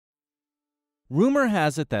Rumor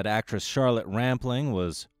has it that actress Charlotte Rampling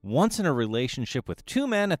was once in a relationship with two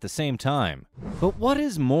men at the same time. But what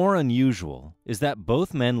is more unusual is that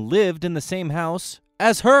both men lived in the same house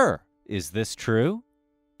as her. Is this true?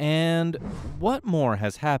 And what more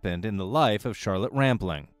has happened in the life of Charlotte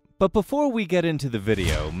Rampling? But before we get into the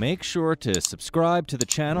video, make sure to subscribe to the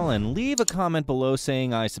channel and leave a comment below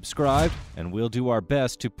saying I subscribed, and we'll do our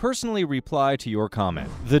best to personally reply to your comment.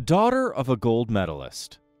 The daughter of a gold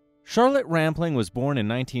medalist. Charlotte Rampling was born in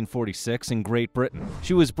 1946 in Great Britain.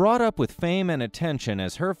 She was brought up with fame and attention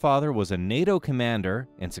as her father was a NATO commander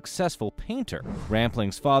and successful painter.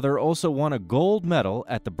 Rampling's father also won a gold medal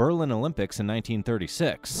at the Berlin Olympics in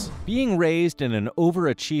 1936. Being raised in an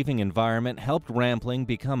overachieving environment helped Rampling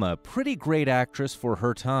become a pretty great actress for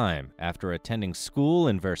her time. After attending school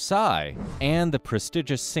in Versailles and the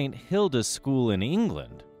prestigious St. Hilda's School in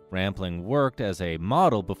England, Rampling worked as a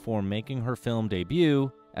model before making her film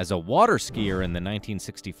debut as a water skier in the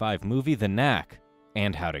 1965 movie The Knack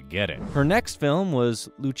and How to Get It. Her next film was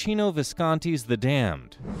Luchino Visconti's The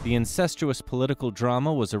Damned. The incestuous political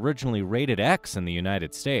drama was originally rated X in the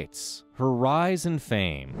United States. Her rise and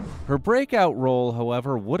fame. Her breakout role,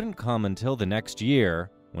 however, wouldn't come until the next year,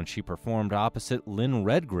 when she performed opposite Lynn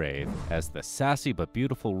Redgrave as the sassy but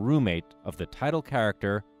beautiful roommate of the title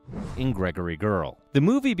character in Gregory Girl. The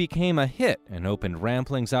movie became a hit and opened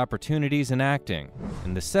Rampling's opportunities in acting.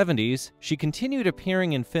 In the 70s, she continued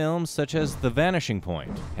appearing in films such as The Vanishing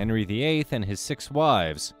Point, Henry VIII and His Six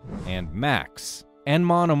Wives, and Max, and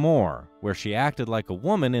Mon Amour, where she acted like a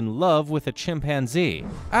woman in love with a chimpanzee.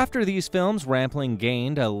 After these films, Rampling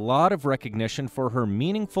gained a lot of recognition for her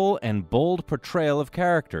meaningful and bold portrayal of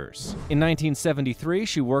characters. In 1973,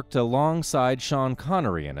 she worked alongside Sean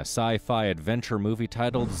Connery in a sci-fi adventure movie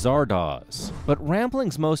titled Zardoz. But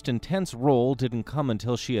Rampling's most intense role didn't come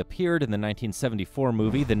until she appeared in the 1974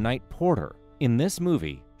 movie The Night Porter. In this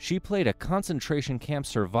movie, she played a concentration camp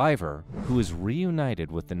survivor who was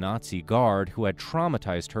reunited with the Nazi guard who had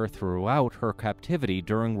traumatized her throughout her captivity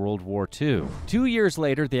during World War II. 2 years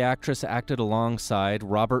later, the actress acted alongside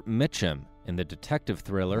Robert Mitchum in the detective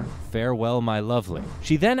thriller Farewell, My Lovely.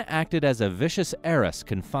 She then acted as a vicious heiress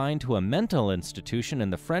confined to a mental institution in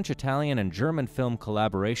the French, Italian, and German film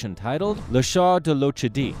collaboration titled Le Char de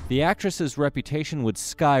l'Ochidie. The actress's reputation would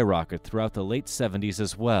skyrocket throughout the late 70s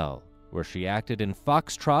as well, where she acted in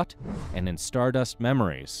Foxtrot and in Stardust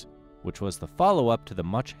Memories, which was the follow-up to the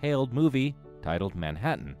much-hailed movie titled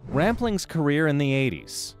Manhattan. Rampling's career in the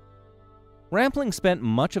 80s. Rampling spent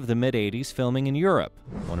much of the mid-80s filming in Europe.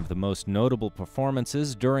 One of the most notable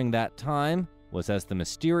performances during that time was as the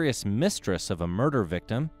mysterious mistress of a murder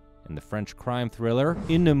victim in the French crime thriller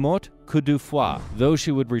Il ne meurt que deux fois, though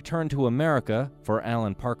she would return to America for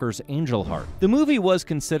Alan Parker's Angel Heart. The movie was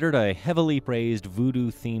considered a heavily praised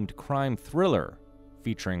voodoo-themed crime thriller,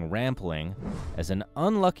 featuring Rampling as an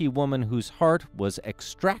unlucky woman whose heart was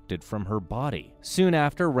extracted from her body. Soon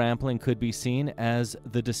after, Rampling could be seen as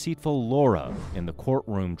the deceitful Laura in the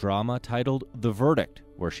courtroom drama titled The Verdict,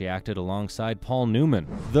 where she acted alongside Paul Newman.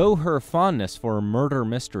 Though her fondness for murder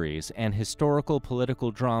mysteries and historical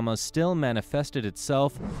political dramas still manifested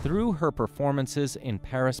itself through her performances in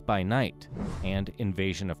Paris by Night and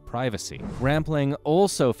Invasion of Privacy. Rampling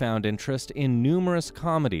also found interest in numerous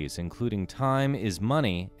comedies, including Time is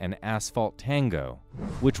Money and Asphalt Tango,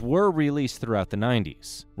 which were released throughout the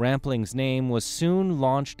 90s. Rampling's name was soon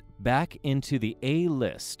launched back into the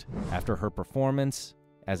A-list after her performance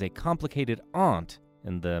as a complicated aunt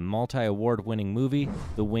in the multi-award-winning movie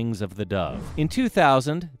The Wings of the Dove. In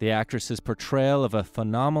 2000, the actress's portrayal of a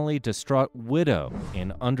phenomenally distraught widow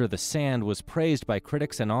in Under the Sand was praised by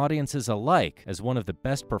critics and audiences alike as one of the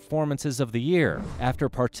best performances of the year. After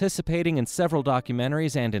participating in several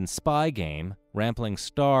documentaries and in Spy Game, Rampling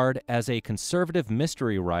starred as a conservative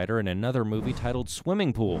mystery writer in another movie titled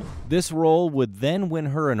Swimming Pool. This role would then win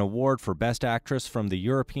her an award for Best Actress from the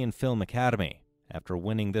European Film Academy. After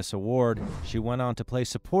winning this award, she went on to play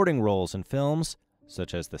supporting roles in films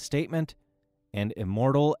such as The Statement and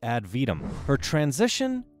Immortal Ad Vitam. Her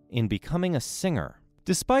transition in becoming a singer.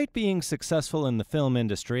 Despite being successful in the film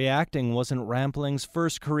industry, acting wasn't Rampling's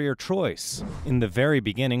first career choice. In the very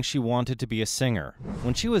beginning, she wanted to be a singer.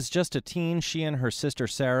 When she was just a teen, she and her sister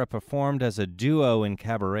Sarah performed as a duo in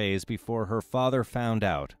cabarets before her father found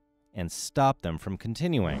out and stopped them from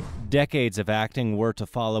continuing. Decades of acting were to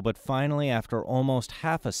follow, but finally, after almost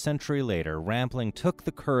half a century later, Rampling took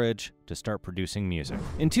the courage to start producing music.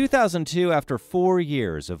 In 2002, after 4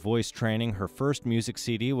 years of voice training, her first music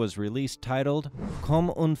CD was released titled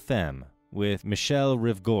Comme une femme with Michel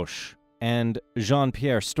Rive-Gauche and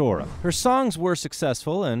Jean-Pierre Stora. Her songs were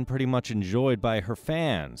successful and pretty much enjoyed by her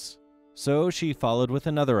fans, so she followed with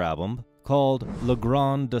another album called Le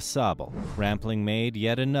Grand de Sable. Rampling made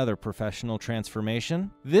yet another professional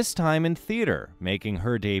transformation, this time in theater, making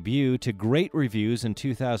her debut to great reviews in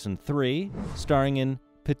 2003, starring in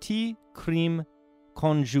Petit Crime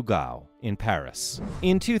Conjugal in Paris.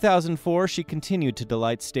 In 2004, she continued to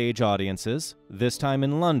delight stage audiences, this time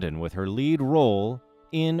in London with her lead role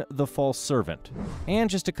in The False Servant. And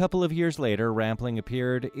just a couple of years later, Rampling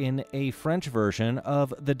appeared in a French version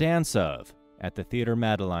of The Dance Of at the Theatre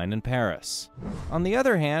Madeleine in Paris. On the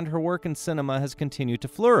other hand, her work in cinema has continued to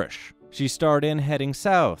flourish. She starred in Heading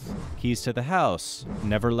South, Keys to the House,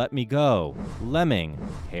 Never Let Me Go, Lemming,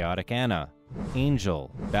 Chaotic Anna,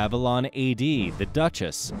 Angel, Babylon AD, The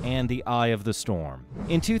Duchess, and The Eye of the Storm.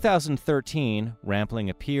 In 2013, Rampling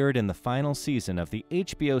appeared in the final season of the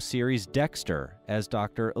HBO series Dexter as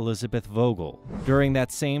Dr. Elizabeth Vogel. During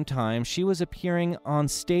that same time, she was appearing on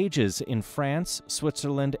stages in France,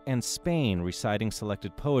 Switzerland, and Spain reciting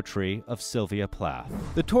selected poetry of Sylvia Plath.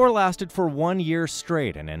 The tour lasted for 1 year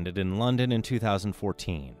straight and ended in London in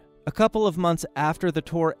 2014. A couple of months after the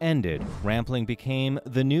tour ended, Rampling became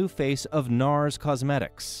the new face of NARS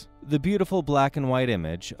Cosmetics. The beautiful black and white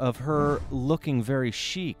image of her looking very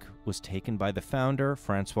chic was taken by the founder,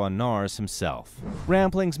 Francois NARS himself.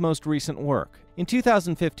 Rampling's most recent work. In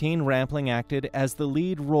 2015, Rampling acted as the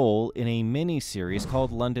lead role in a mini-series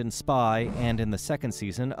called London Spy and in the second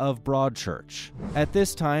season of Broadchurch. At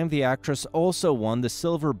this time, the actress also won the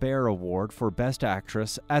Silver Bear Award for Best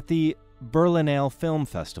Actress at the Berlinale Film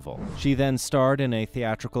Festival. She then starred in a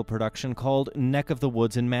theatrical production called Neck of the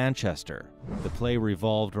Woods in Manchester. The play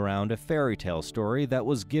revolved around a fairy tale story that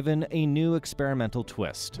was given a new experimental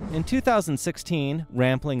twist. In 2016,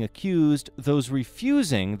 Rampling accused those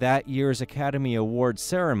refusing that year's Academy Award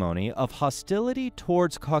ceremony of hostility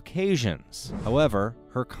towards Caucasians. However,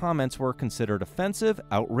 her comments were considered offensive,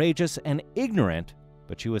 outrageous, and ignorant,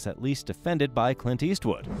 but she was at least defended by Clint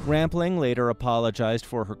Eastwood. Rampling later apologized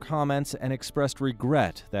for her comments and expressed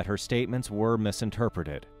regret that her statements were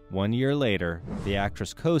misinterpreted. 1 year later, the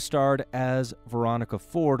actress co-starred as Veronica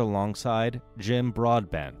Ford alongside Jim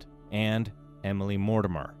Broadbent and Emily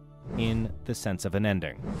Mortimer in The Sense of an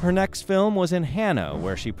Ending. Her next film was in Hannah,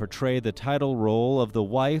 where she portrayed the title role of the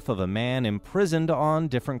wife of a man imprisoned on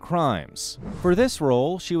different crimes. For this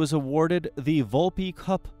role, she was awarded the Volpe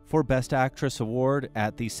Cup for Best Actress Award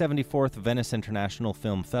at the 74th Venice International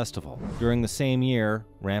Film Festival. During the same year,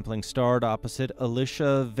 Rampling starred opposite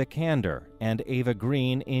Alicia Vikander and Ava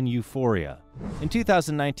Green in Euphoria. In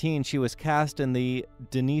 2019, she was cast in the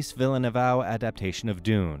Denis Villeneuve adaptation of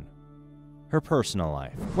Dune. Her personal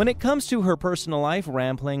life. When it comes to her personal life,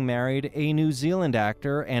 Rampling married a New Zealand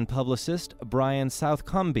actor and publicist, Brian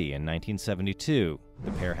Southcombe, in 1972.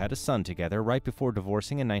 The pair had a son together right before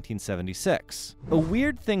divorcing in 1976. A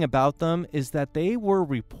weird thing about them is that they were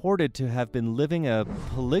reported to have been living a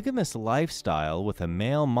polygamous lifestyle with a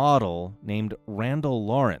male model named Randall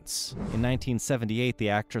Lawrence. In 1978, the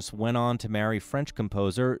actress went on to marry French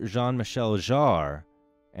composer Jean-Michel Jarre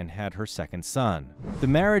and had her second son. The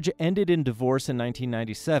marriage ended in divorce in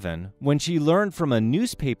 1997 when she learned from a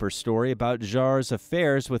newspaper story about Jarre's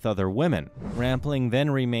affairs with other women. Rampling then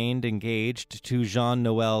remained engaged to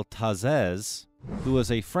Jean-Noël Tazez, who was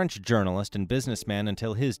a French journalist and businessman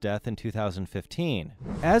until his death in 2015.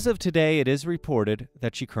 As of today, it is reported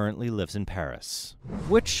that she currently lives in Paris.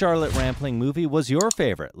 Which Charlotte Rampling movie was your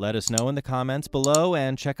favorite? Let us know in the comments below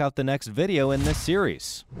and check out the next video in this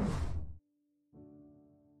series.